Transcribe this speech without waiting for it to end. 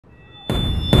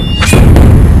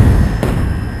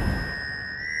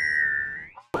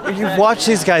you've watched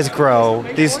these guys grow,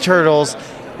 these turtles.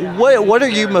 What are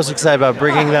you most excited about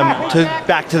bringing them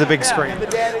back to the big screen?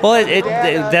 Well,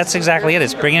 that's exactly it.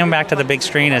 It's bringing them back to the big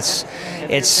screen. It's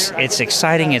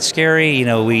exciting. It's scary. You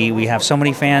know, we have so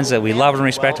many fans that we love and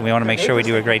respect, and we want to make sure we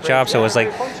do a great job. So it was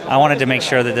like I wanted to make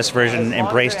sure that this version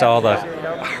embraced all the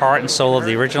heart and soul of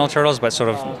the original Turtles, but sort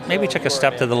of maybe took a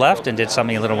step to the left and did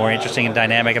something a little more interesting and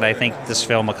dynamic. And I think this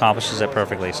film accomplishes it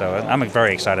perfectly. So I'm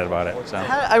very excited about it. So.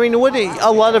 I mean,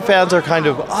 a lot of fans are kind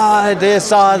of this,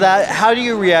 that. How do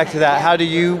you react to that?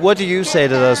 What do you say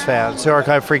to those fans who are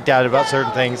kind of freaked out about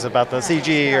certain things, about the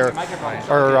CG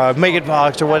or Megan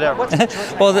Fox or whatever?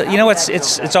 Well,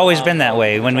 it's always been that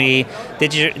way. When we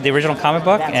did the original comic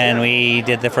book and we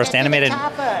did the first animated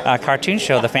cartoon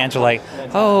show, the fans were like,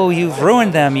 "Oh, you've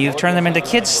ruined them. You've turned them into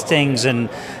kids' things." And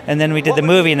then we did the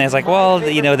movie, and they was like, "Well,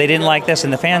 they didn't like this."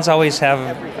 And the fans always have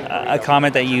a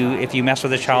comment that if you mess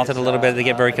with their childhood a little bit, they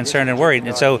get very concerned and worried.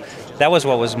 And so that was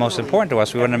what was most important to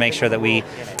us. We wanted to make sure that we,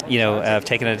 have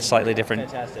taken a slightly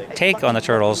different take on the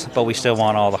Turtles, but we still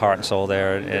want all the heart and soul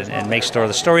there, and make sure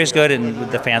the story is good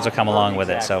and the fans will come along with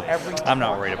it. So I'm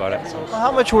not worried about it. So.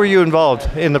 How much were you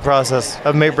involved in the process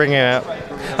of bringing it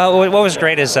out? What was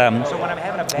great is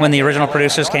when the original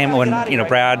producers came, when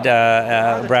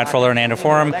Brad Fuller and Andrew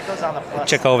Forum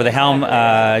took over the helm,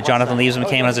 Jonathan Liebesman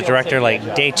came as a director.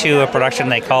 Like day 2 of production,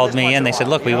 they called me in. They said,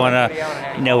 "Look, we want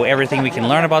to know everything we can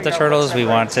learn about the Turtles. We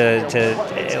want to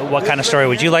what kind of story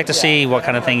would you like to see? What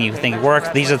kind of thing you think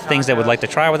worked? These are the things they would like to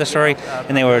try with the story."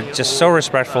 And they were just so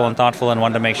respectful and thoughtful and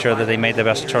wanted to make sure that they made the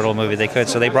best Turtle movie they could.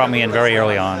 So they brought me in very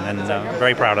early on, and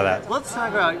very proud of that. Let's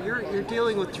talk about you're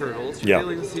dealing with Turtles. You're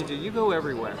dealing with CG. You go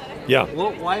everywhere. Yeah.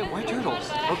 Well, why Turtles?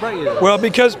 What brought you there? Well,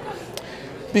 because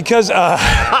I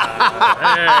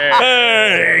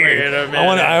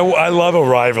love a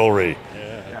rivalry.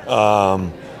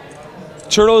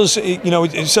 Turtles,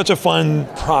 it's such a fun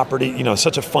property,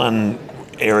 such a fun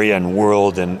area and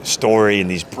world and story, and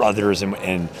these brothers and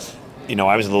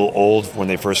I was a little old when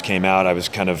they first came out. I was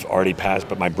kind of already past,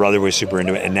 but my brother was super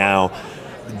into it, and now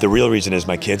the real reason is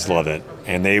my kids love it,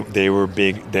 and they are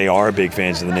big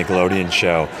fans of the Nickelodeon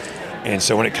show. And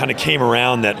so when it kind of came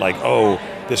around that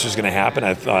this was going to happen,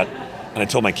 I thought, and I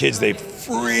told my kids, they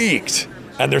freaked,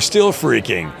 and they're still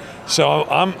freaking. So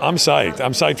I'm psyched.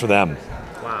 I'm psyched for them.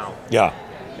 Wow. Yeah.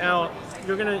 Now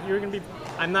you're gonna be.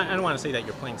 I don't want to say that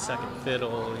you're playing second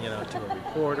fiddle, to a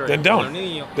reporter. Then don't.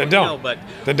 Then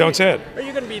don't say it. Are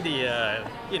you going to be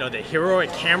the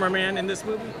heroic cameraman in this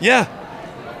movie? Yeah,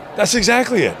 that's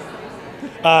exactly it.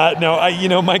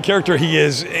 No, my character, he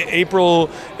is April.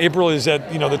 April is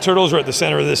at the Turtles are at the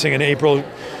center of this thing, and April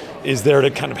is there to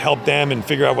kind of help them and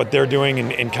figure out what they're doing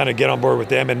and kind of get on board with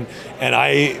them. And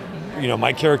I,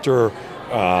 my character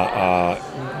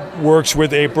works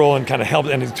with April and kind of helps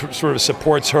and sort of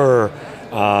supports her.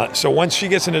 So once she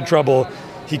gets into trouble,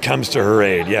 he comes to her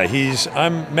aid. Yeah,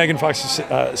 I'm Megan Fox's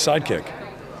sidekick.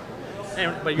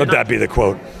 Let that be the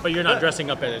quote. But you're not dressing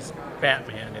up as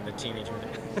Batman in the Teenage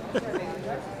Mutant.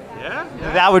 Yeah?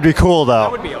 That would be cool, though.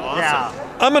 That would be awesome. Yeah.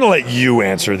 I'm going to let you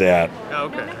answer that. Oh,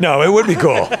 okay. No, it would be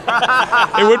cool.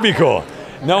 It would be cool.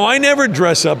 No, I never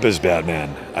dress up as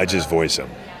Batman. I just voice him.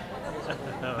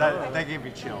 That gave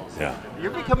me chills. Yeah.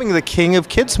 You're becoming the king of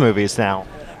kids' movies now.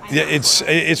 Yeah,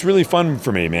 it's really fun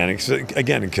for me, man.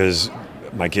 Again, because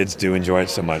my kids do enjoy it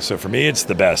so much. So for me, it's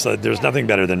the best. There's nothing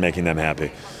better than making them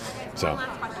happy. So.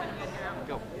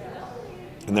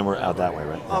 And then we're out that way,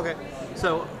 right? Okay.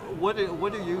 So what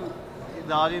do you?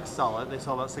 The audience saw it. They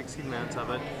saw about 16 minutes of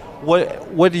it.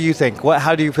 What do you think?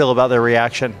 How do you feel about their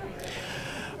reaction?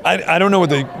 I don't know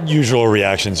what the usual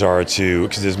reactions are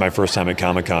because this is my first time at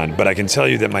Comic-Con, but I can tell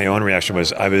you that my own reaction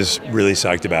was I was really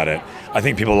psyched about it. I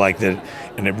think people liked it,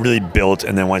 and it really built,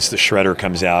 and then once the Shredder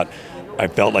comes out, I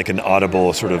felt like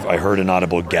I heard an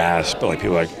audible gasp, like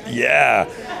people were like, yeah.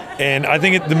 And I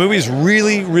think the movie's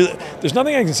really, really, there's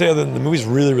nothing I can say other than the movie's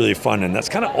really, really fun, and that's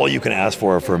kind of all you can ask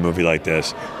for a movie like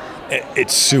this.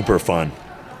 It's super fun.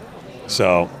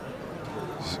 So,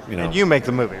 And you make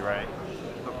the movie, right?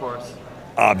 Of course.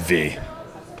 Obvi.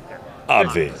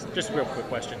 Just a real quick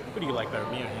question. Who do you like better,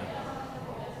 me or him?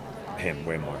 Him,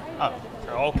 way more. Oh,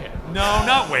 okay. No,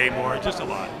 not way more, just a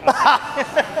lot.